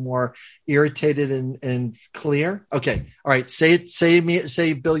a little more irritated and clear. Okay. All right. Say,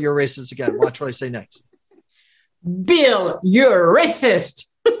 Bill, you're a racist again. Watch what I say next. Bill, you're a racist.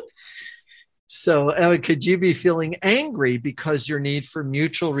 So, Emma, could you be feeling angry because your need for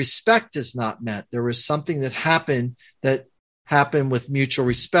mutual respect is not met? There was something that happened with mutual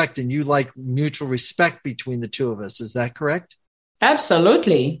respect, and you like mutual respect between the two of us. Is that correct?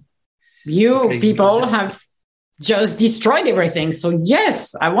 Absolutely. People have just destroyed everything. So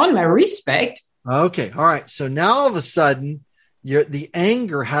yes, I want my respect. Okay. All right. So now all of a sudden, the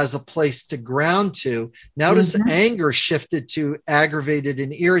anger has a place to ground to. Now does anger shifted to aggravated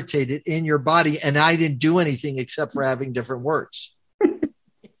and irritated in your body, and I didn't do anything except for having different words.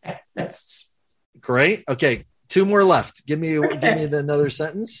 Yes. Great. Okay. 2 more left. Give me another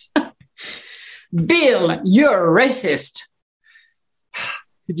sentence. Bill, you're a racist.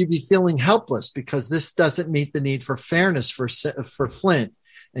 Could you be feeling helpless because this doesn't meet the need for fairness for Flint,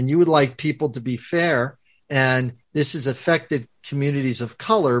 and you would like people to be fair, and this has affected communities of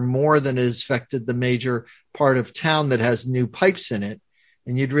color more than it has affected the major part of town that has new pipes in it,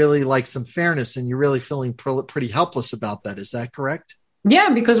 and you'd really like some fairness, and you're really feeling pretty helpless about that. Is that correct?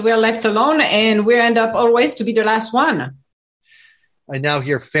 Yeah, because we are left alone and we end up always to be the last one. I now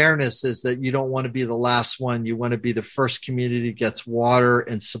hear fairness is that you don't want to be the last one. You want to be the first community that gets water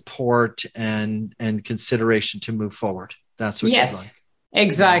and support and consideration to move forward. That's what you'd like.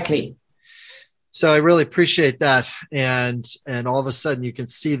 Exactly. So I really appreciate that. And all of a sudden you can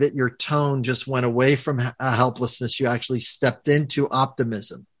see that your tone just went away from helplessness. You actually stepped into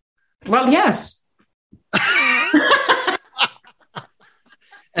optimism. Well, yes.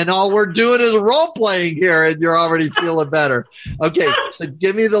 And all we're doing is role playing here, and you're already feeling better. Okay, so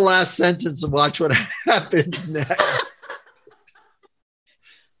give me the last sentence and watch what happens next.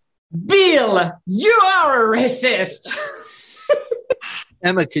 Bill, you are a racist.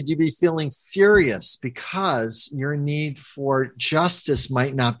 Emma, could you be feeling furious because your need for justice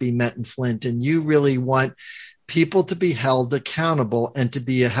might not be met in Flint, and you really want people to be held accountable and to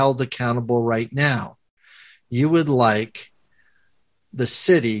be held accountable right now? You would like the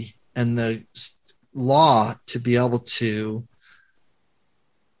city and the law to be able to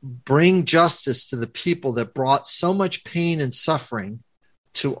bring justice to the people that brought so much pain and suffering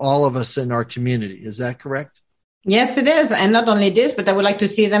to all of us in our community. Is that correct? Yes, it is. And not only this, but I would like to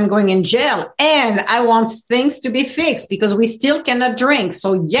see them going in jail. And I want things to be fixed because we still cannot drink.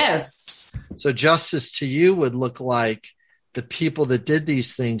 So yes. So justice to you would look like the people that did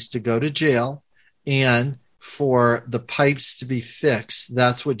these things to go to jail and for the pipes to be fixed.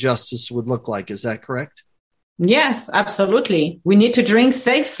 That's what justice would look like. Is that correct? Yes, absolutely. We need to drink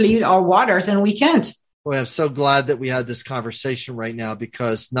safely our waters, and we can't. Boy, I'm so glad that we had this conversation right now,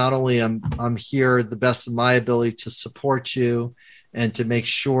 because not only I'm here the best of my ability to support you and to make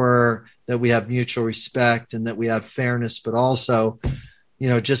sure that we have mutual respect and that we have fairness, but also,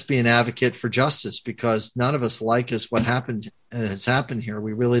 just be an advocate for justice, because none of us like what has happened here.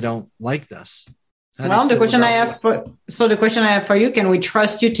 We really don't like this. Well, the question I have for you, can we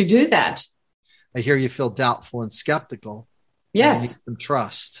trust you to do that? I hear you feel doubtful and skeptical. Yes. You need some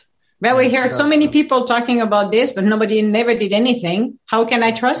trust. Well, we heard so many people talking about this, but nobody never did anything. How can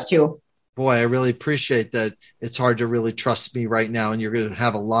I trust you? Boy, I really appreciate that. It's hard to really trust me right now, and you're going to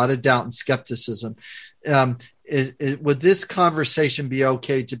have a lot of doubt and skepticism. Would this conversation be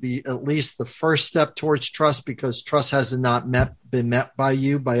okay to be at least the first step towards trust, because trust has not been met by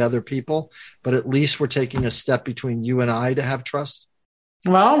you, by other people, but at least we're taking a step between you and I to have trust?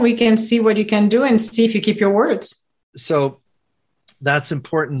 Well, we can see what you can do and see if you keep your words. So that's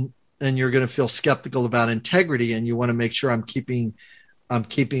important. And you're going to feel skeptical about integrity, and you want to make sure I'm keeping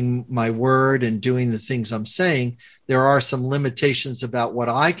my word and doing the things I'm saying. There are some limitations about what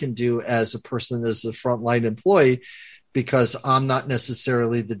I can do as a person, as a frontline employee, because I'm not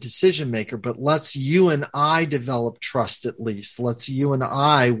necessarily the decision maker. But let's you and I develop trust at least. Let's you and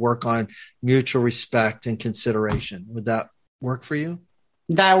I work on mutual respect and consideration. Would that work for you?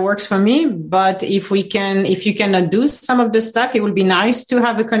 That works for me. But if you cannot do some of the stuff, it would be nice to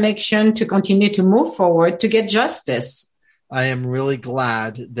have a connection to continue to move forward to get justice. I am really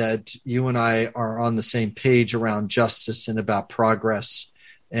glad that you and I are on the same page around justice and about progress.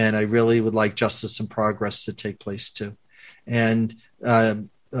 And I really would like justice and progress to take place too. And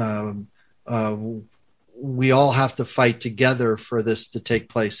we all have to fight together for this to take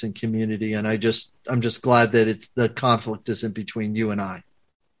place in community. And I'm just glad that the conflict isn't between you and I.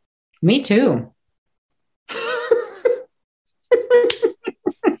 Me too.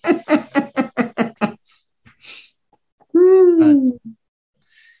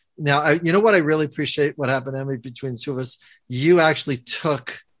 Now, you know what I really appreciate what happened, Emily, between the two of us? You actually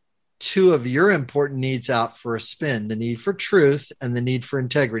took two of your important needs out for a spin, the need for truth and the need for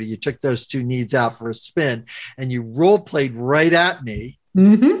integrity. You took those two needs out for a spin and you role played right at me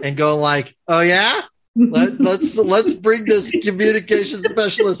and go like, oh yeah, let's bring this communication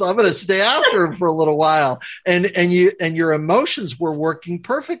specialist. I'm going to stay after him for a little while. And your emotions were working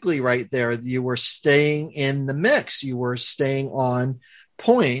perfectly right there. You were staying in the mix. You were staying on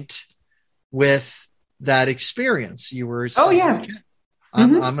point with that experience. You were saying, okay,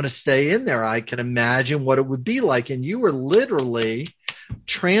 I'm going to stay in there. I can imagine what it would be like. And you were literally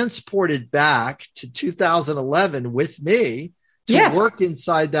transported back to 2011 with me to work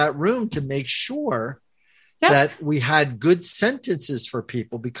inside that room to make sure that we had good sentences for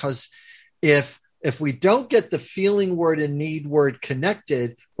people. Because if we don't get the feeling word and need word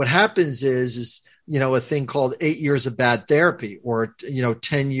connected, what happens is a thing called 8 years of bad therapy or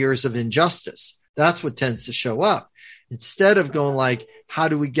 10 years of injustice. That's what tends to show up. Instead of going like, how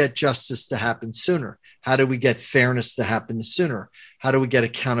do we get justice to happen sooner? How do we get fairness to happen sooner? How do we get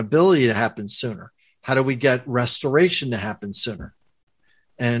accountability to happen sooner? How do we get restoration to happen sooner?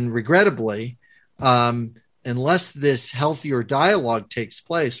 And regrettably, unless this healthier dialogue takes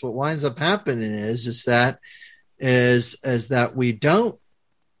place, what winds up happening is that we don't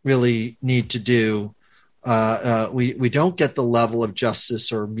really need to do. We don't get the level of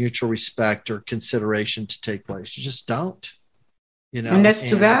justice or mutual respect or consideration to take place. You just don't, and that's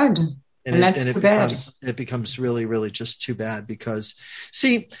too bad. It becomes really, really just too bad because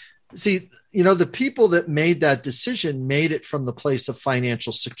see, the people that made that decision made it from the place of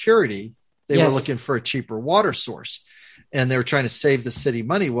financial security. They were looking for a cheaper water source and they were trying to save the city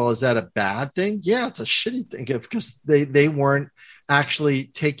money. Well, is that a bad thing? Yeah, it's a shitty thing because they weren't actually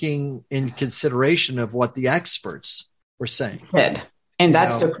taking in consideration of what the experts were saying. And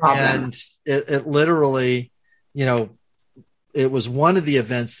that's the problem. And it literally, it was one of the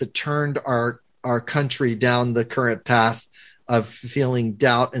events that turned our country down the current path of feeling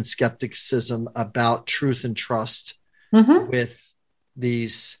doubt and skepticism about truth and trust with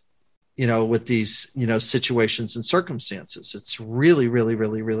these situations and circumstances. It's really, really,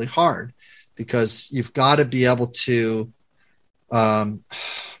 really, really hard because you've got to be able to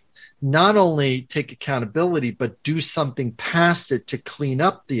not only take accountability, but do something past it to clean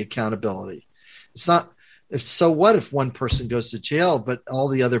up the accountability. It's not, so what if one person goes to jail, but all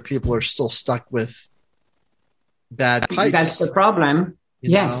the other people are still stuck with bad pipes? That's the problem.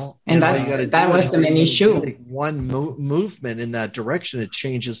 That was the main issue. One movement in that direction, it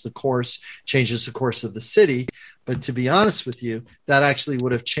changes the course of the city. But to be honest with you, that actually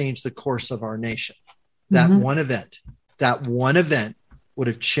would have changed the course of our nation. That one event would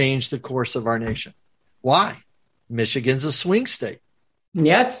have changed the course of our nation. Why? Michigan's a swing state.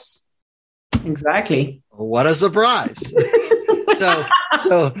 Yes, exactly. What a surprise.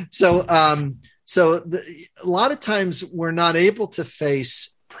 So a lot of times we're not able to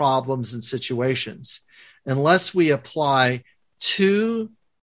face problems and situations unless we apply two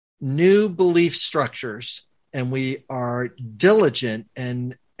new belief structures and we are diligent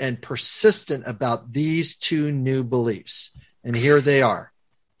and persistent about these two new beliefs. And here they are,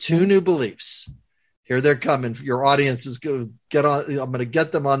 two new beliefs. Here they're coming. Your audience is going to get on. I'm going to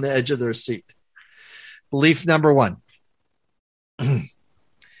get them on the edge of their seat. Belief number one.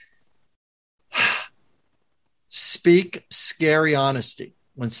 Speak scary honesty.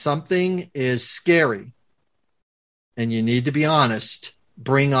 When something is scary and you need to be honest,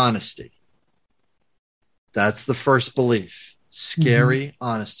 bring honesty. That's the first belief. Scary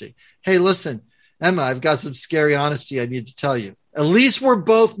honesty. Hey, listen, Emma, I've got some scary honesty I need to tell you. At least we're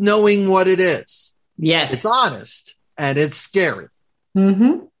both knowing what it is. Yes. It's honest and it's scary.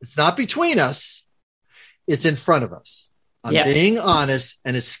 It's not between us. It's in front of us. I'm being honest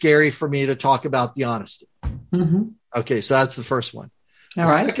and it's scary for me to talk about the honesty. Okay, so that's the first one. The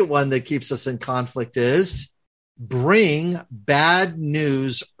second one that keeps us in conflict is bring bad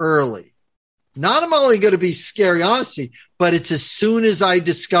news early. Not I'm only going to be scary honesty, but it's as soon as I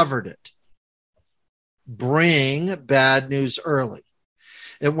discovered it. Bring bad news early.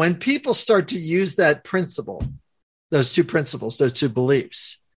 And when people start to use that principle, those two principles, those two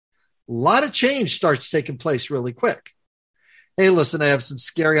beliefs, a lot of change starts taking place really quick. Hey, listen, I have some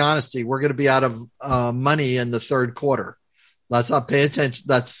scary honesty. We're going to be out of money in the third quarter. Let's not pay attention.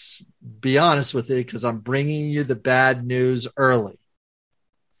 Let's be honest with it because I'm bringing you the bad news early.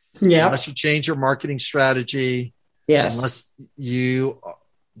 Yeah. Unless you change your marketing strategy. Yes. Unless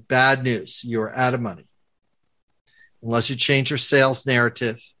bad news, you're out of money. Unless you change your sales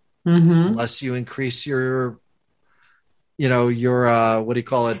narrative. Unless you increase your your what do you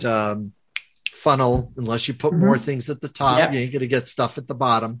call it? Funnel, unless you put more things at the top, you ain't going to get stuff at the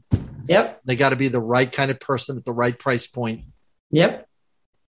bottom. Yep. They got to be the right kind of person at the right price point. Yep.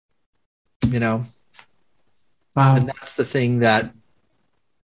 Wow. And that's the thing that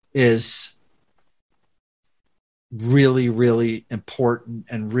is really, really important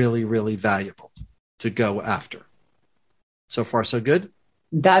and really, really valuable to go after. So far, so good?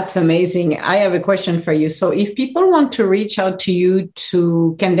 That's amazing. I have a question for you. So if people want to reach out to you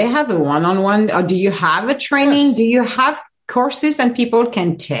can they have a one-on-one, or do you have a training? Yes. Do you have courses that people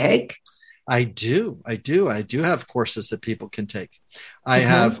can take? I do have courses that people can take.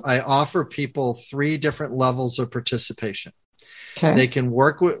 I offer people 3 different levels of participation. Okay. They can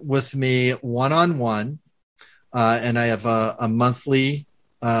work with me one-on-one, and I have a monthly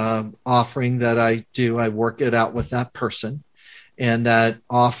offering that I do. I work it out with that person. And that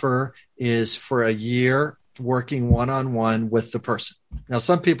offer is for a year working one-on-one with the person. Now,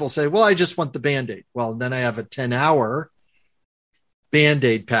 some people say, well, I just want the Band-Aid. Well, then I have a 10-hour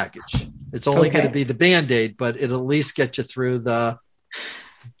Band-Aid package. It's only going to be the Band-Aid, but it'll at least get you through the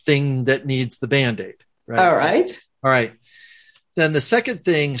thing that needs the Band-Aid. Right? All right. Then the second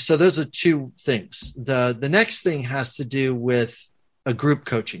thing, so those are 2 things. The next thing has to do with a group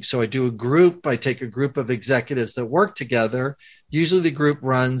coaching. So I do a group. I take a group of executives that work together. Usually the group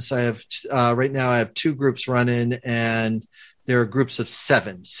runs. I have right now I have 2 groups running, and there are groups of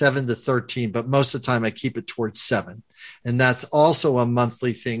 7 to 13, but most of the time I keep it towards 7. And that's also a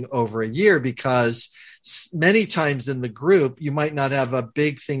monthly thing over a year, because many times in the group, you might not have a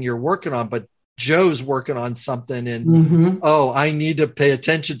big thing you're working on, but Joe's working on something and, I need to pay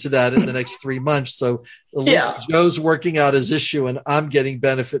attention to that in the next 3 months. So at least Joe's working out his issue and I'm getting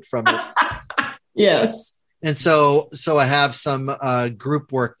benefit from it. Yes. And so I have some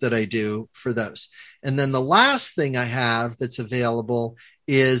group work that I do for those. And then the last thing I have that's available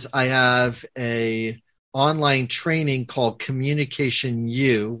is I have a online training called Communication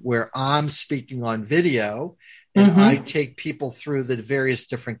U, where I'm speaking on video and I take people through the various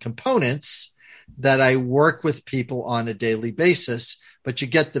different components that I work with people on a daily basis. But you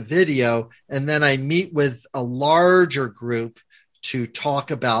get the video, and then I meet with a larger group to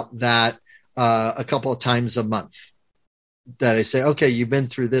talk about that a couple of times a month. That I say, okay, you've been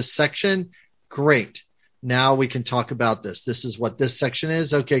through this section. Great. Now we can talk about this. This is what this section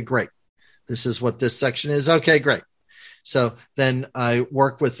is. Okay, great. This is what this section is. Okay, great. So then I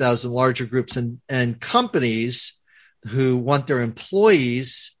work with those in larger groups, and companies who want their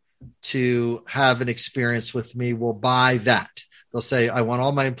employees to have an experience with me will buy that. They'll say, I want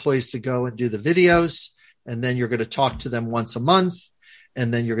all my employees to go and do the videos, and then you're going to talk to them once a month,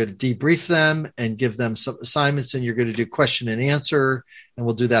 and then you're going to debrief them and give them some assignments, and you're going to do question and answer, and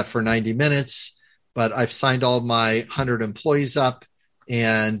we'll do that for 90 minutes. But I've signed all my 100 employees up,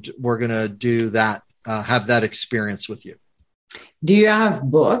 and we're going to do that, have that experience with you. Do you have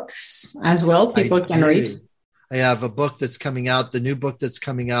books as well people can read? I have a book that's coming out. The new book that's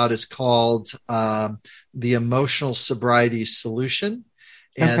coming out is called The Emotional Sobriety Solution.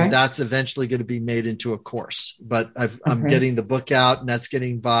 And that's eventually going to be made into a course. But I'm getting the book out, and that's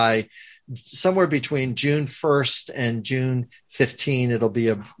getting by somewhere between June 1st and June 15. It'll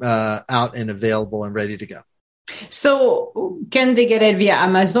be out and available and ready to go. So can they get it via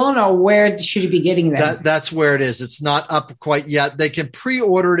Amazon, or where should you be getting that? That's where it is. It's not up quite yet. They can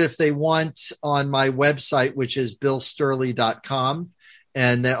pre-order it if they want on my website, which is billsturley.com.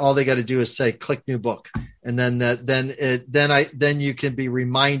 And all they got to do is say, click new book. And then you can be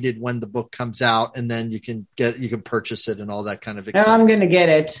reminded when the book comes out, and then you can purchase it and all that kind of excitement. I'm going to get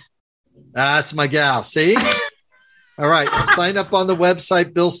it. That's my gal. See? All right. Sign up on the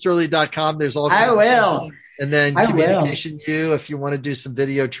website, billsturley.com. There's all kinds I will. And then Communication U, if you want to do some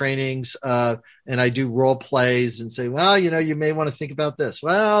video trainings, and I do role plays and say, well, you may want to think about this.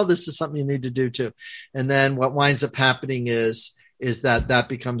 Well, this is something you need to do too. And then what winds up happening is that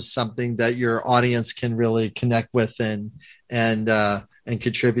becomes something that your audience can really connect with and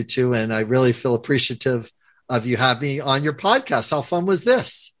contribute to. And I really feel appreciative of you having me on your podcast. How fun was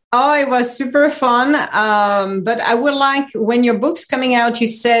this? Oh, it was super fun. But I would like, when your book's coming out, you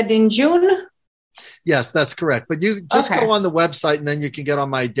said in June? Yes, that's correct. But you just go on the website, and then you can get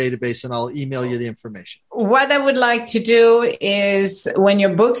on my database, and I'll email you the information. What I would like to do is, when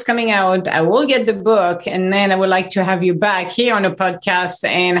your book's coming out, I will get the book, and then I would like to have you back here on the podcast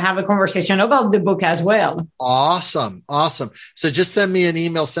and have a conversation about the book as well. Awesome. So just send me an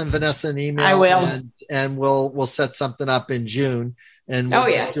email, send Vanessa an email. I will. And we'll set something up in June, and we'll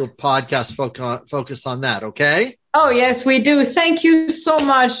just do a podcast focus on that. Okay. Oh, yes, we do. Thank you so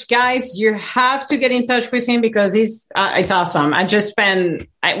much, guys. You have to get get in touch with him because it's awesome.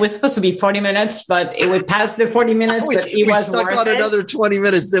 It was supposed to be 40 minutes, but it would pass the 40 minutes, but it was stuck on another 20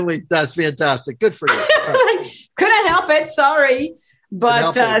 minutes. Then that's fantastic. Good for you. Right. Couldn't help it. Sorry.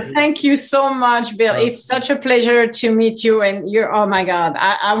 But thank you so much, Bill. It's such a pleasure to meet you. And oh my God,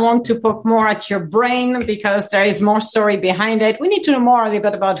 I want to poke more at your brain because there is more story behind it. We need to know more a little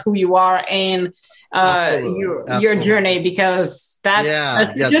bit about who you are and your journey, because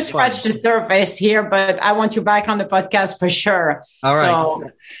that's just scratched the surface here. But I want you back on the podcast for sure. All right. So,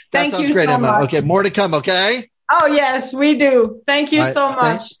 that sounds great, Emma. Much. Okay. More to come. Okay. Oh, yes, we do. Thank you so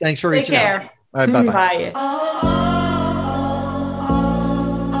much. Thanks for reaching out. Take care. All right. Bye-bye. Bye.